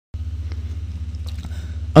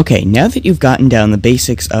Okay, now that you've gotten down the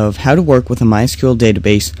basics of how to work with a MySQL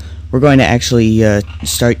database, we're going to actually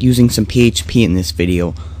start using some PHP in this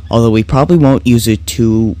video. Although we probably won't use it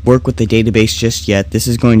to work with the database just yet, this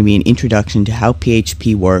is going to be an introduction to how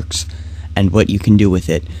PHP works and what you can do with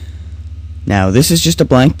it. Now, this is just a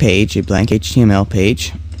blank page, a blank HTML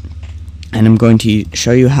page, and I'm going to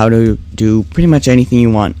show you how to do pretty much anything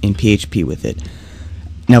you want in PHP with it.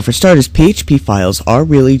 Now, for starters, PHP files are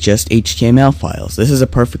really just HTML files. This is a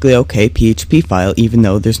perfectly okay PHP file, even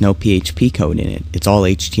though there's no PHP code in it. It's all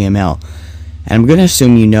HTML. And I'm going to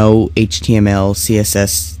assume you know HTML,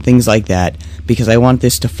 CSS, things like that, because I want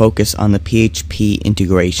this to focus on the PHP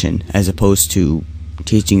integration, as opposed to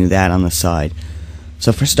teaching you that on the side.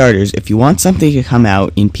 So for starters, if you want something to come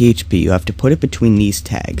out in PHP, you have to put it between these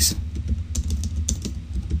tags.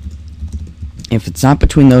 If it's not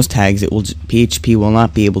between those tags, PHP will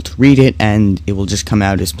not be able to read it, and it will just come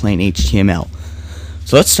out as plain HTML.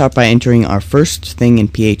 So let's start by entering our first thing in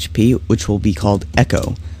PHP, which will be called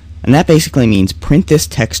echo. And that basically means print this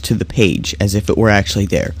text to the page as if it were actually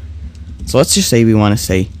there. So let's just say we want to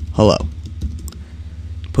say hello.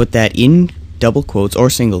 Put that in double quotes or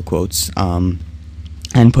single quotes,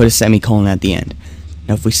 and put a semicolon at the end.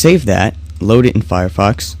 Now if we save that, load it in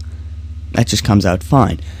Firefox, that just comes out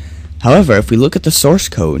fine. However, if we look at the source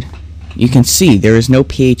code, you can see there is no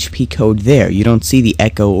PHP code there. You don't see the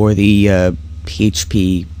echo or the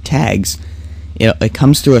PHP tags. It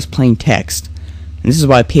comes through as plain text. And this is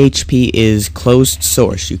why PHP is closed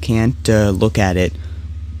source. You can't look at it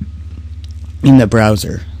in the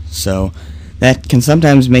browser. So that can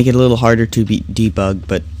sometimes make it a little harder to debug,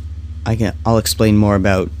 but I'll explain more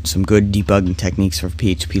about some good debugging techniques for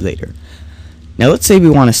PHP later. Now let's say we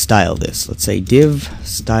want to style this. Let's say div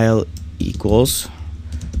style equals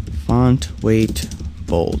font weight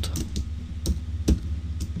bold,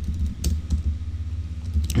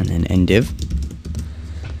 and then end div.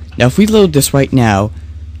 Now if we load this right now,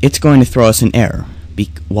 it's going to throw us an error.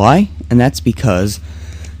 Why? And that's because,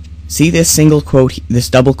 see this single quote, this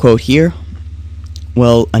double quote here?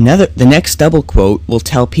 Well, the next double quote will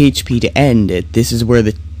tell PHP to end it. This is where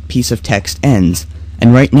the piece of text ends.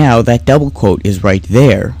 And right now, that double quote is right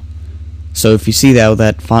there. So if you see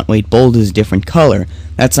that font weight bold is a different color,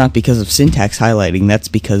 that's not because of syntax highlighting. That's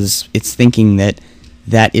because it's thinking that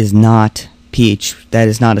that is not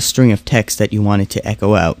a string of text that you want it to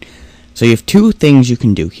echo out. So you have two things you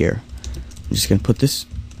can do here. I'm just going to put this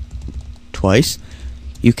twice.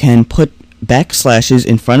 You can put backslashes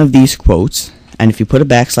in front of these quotes, and if you put a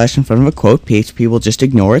backslash in front of a quote, PHP will just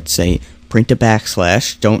ignore it, say print a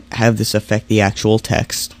backslash, don't have this affect the actual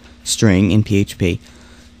text string in PHP.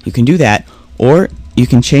 You can do that, or you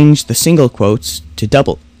can change the single quotes to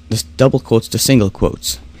double quotes to single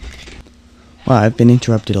quotes. Wow, I've been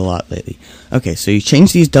interrupted a lot lately. Okay, so you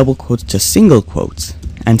change these double quotes to single quotes,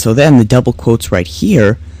 and so then the double quotes right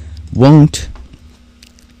here won't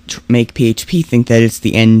make PHP think that it's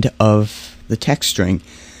the end of the text string,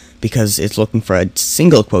 because it's looking for a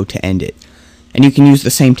single quote to end it. And you can use the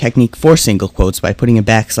same technique for single quotes by putting a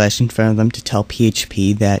backslash in front of them to tell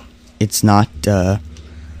PHP that it's not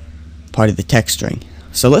part of the text string.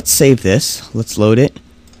 So let's save this, let's load it,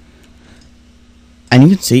 and you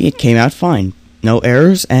can see it came out fine. No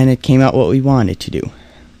errors, and it came out what we wanted to do.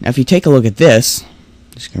 Now if you take a look at this,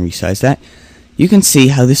 I'm just going to resize that, you can see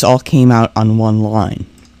how this all came out on one line.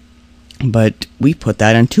 But we put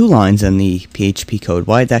that on two lines in the PHP code.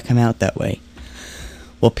 Why did that come out that way?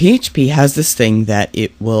 Well, PHP has this thing that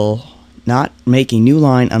it will not make a new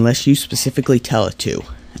line unless you specifically tell it to.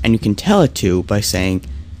 And you can tell it to by saying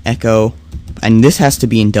echo, and this has to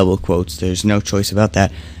be in double quotes, there's no choice about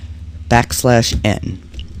that, \n.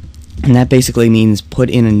 And that basically means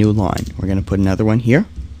put in a new line. We're going to put another one here,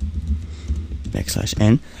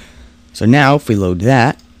 \n. So now if we load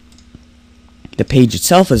that, the page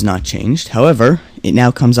itself has not changed. However, it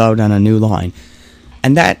now comes out on a new line.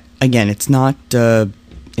 And that, again, it's not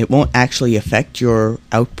it won't actually affect your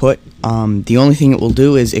output. The only thing it will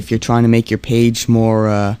do is if you're trying to make your page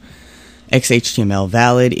more XHTML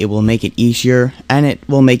valid, it will make it easier, and it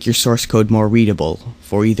will make your source code more readable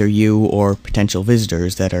for either you or potential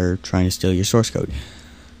visitors that are trying to steal your source code.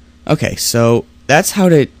 Okay, so that's how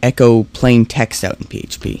to echo plain text out in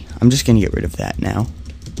PHP. I'm just going to get rid of that now.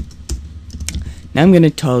 Now I'm going to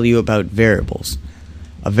tell you about variables.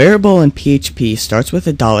 A variable in PHP starts with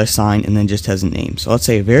a $sign and then just has a name. So let's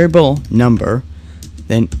say a variable number,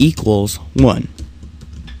 then equals 1.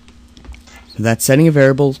 So that's setting a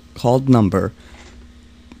variable called number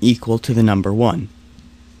equal to the number 1.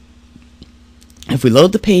 If we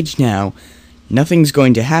load the page now, nothing's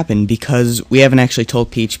going to happen because we haven't actually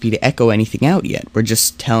told PHP to echo anything out yet. We're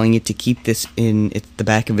just telling it to keep this in the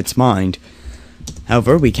back of its mind.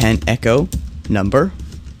 However, we can echo number.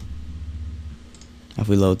 If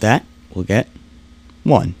we load that, we'll get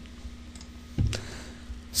 1.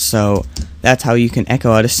 So that's how you can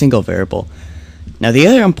echo out a single variable. Now the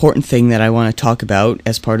other important thing that I want to talk about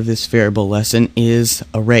as part of this variable lesson is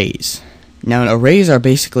arrays. Now arrays are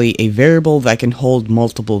basically a variable that can hold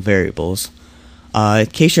multiple variables. In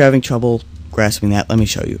case you're having trouble grasping that, let me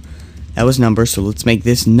show you. That was numbers, so let's make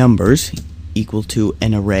this numbers equal to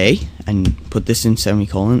an array and put this in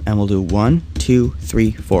semicolon, and we'll do 1, 2,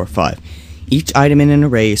 3, 4, 5. Each item in an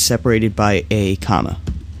array is separated by a comma,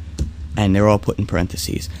 and they're all put in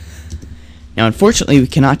parentheses. Now unfortunately we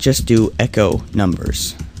cannot just do echo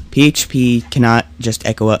numbers. PHP cannot just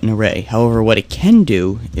echo out an array. However, what it can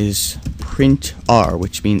do is print R,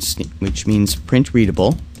 which means print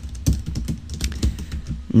readable.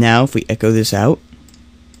 Now if we echo this out,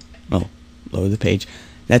 well, lower the page,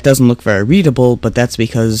 that doesn't look very readable, but that's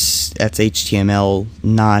because that's HTML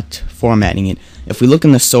not formatting it. If we look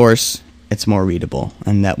in the source, it's more readable,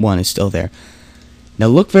 and that 1 is still there. Now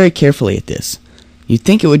look very carefully at this. You'd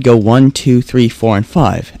think it would go 1, 2, 3, 4, and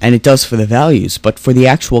 5, and it does for the values, but for the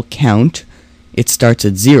actual count, it starts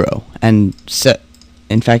at 0. And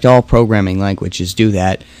in fact, all programming languages do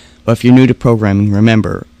that, but if you're new to programming,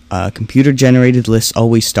 remember, computer-generated lists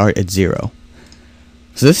always start at 0.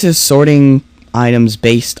 So this is sorting items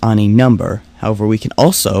based on a number. However, we can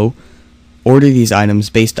also order these items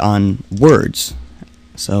based on words.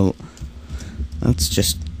 So let's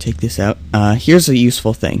just take this out. Here's a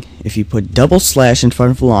useful thing. If you put double slash in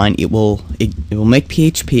front of a line, it will make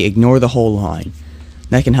PHP ignore the whole line.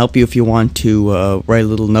 That can help you if you want to write a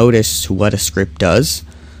little notice to what a script does,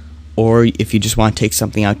 or if you just want to take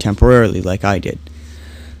something out temporarily like I did.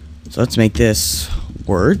 So let's make this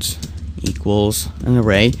words equals an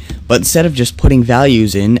array, but instead of just putting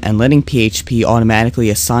values in and letting PHP automatically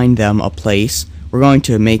assign them a place, we're going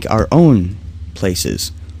to make our own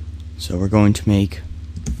places. So we're going to make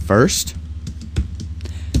first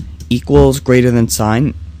equals greater than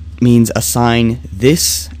sign means assign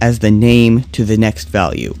this as the name to the next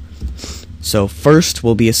value. So first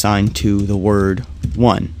will be assigned to the word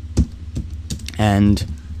 1 and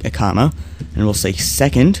a comma, and we'll say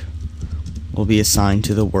second will be assigned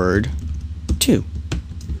to the word 2.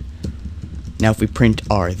 Now if we print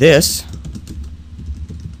R this,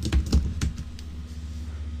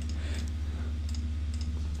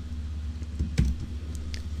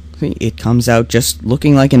 it comes out just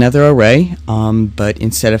looking like another array, but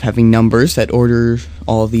instead of having numbers that order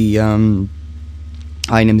all the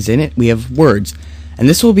items in it, we have words. And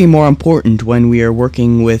this will be more important when we are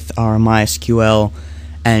working with our MySQL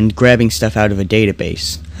and grabbing stuff out of a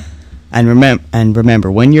database. And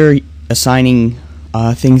remember, when you're assigning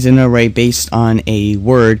things in an array based on a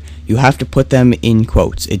word, you have to put them in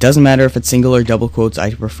quotes. It doesn't matter if it's single or double quotes.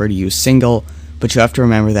 I prefer to use single, but you have to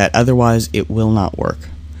remember that, otherwise it will not work.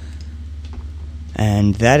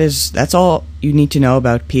 And that's all you need to know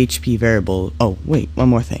about PHP variable. Oh, wait, one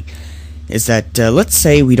more thing. Is that, let's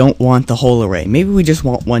say we don't want the whole array. Maybe we just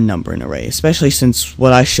want one number in an array, especially since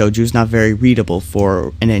what I showed you is not very readable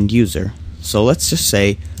for an end user. So let's just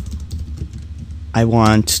say I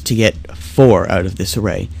want to get 4 out of this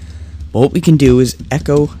array. Well, what we can do is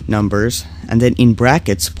echo numbers, and then in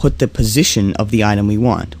brackets put the position of the item we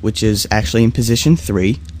want, which is actually in position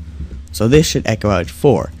 3. So this should echo out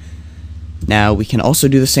 4. Now we can also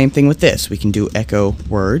do the same thing with this. We can do echo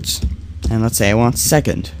words, and let's say I want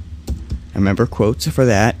second. Remember, quotes are for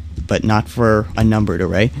that, but not for a numbered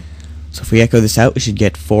array. So if we echo this out, we should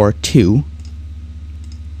get 4, 2.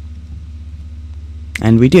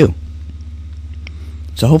 And we do.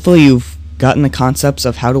 So hopefully you've gotten the concepts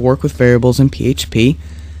of how to work with variables in PHP,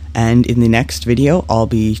 and in the next video I'll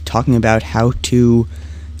be talking about how to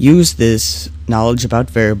use this knowledge about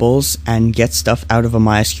variables and get stuff out of a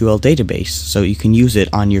MySQL database so you can use it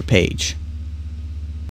on your page.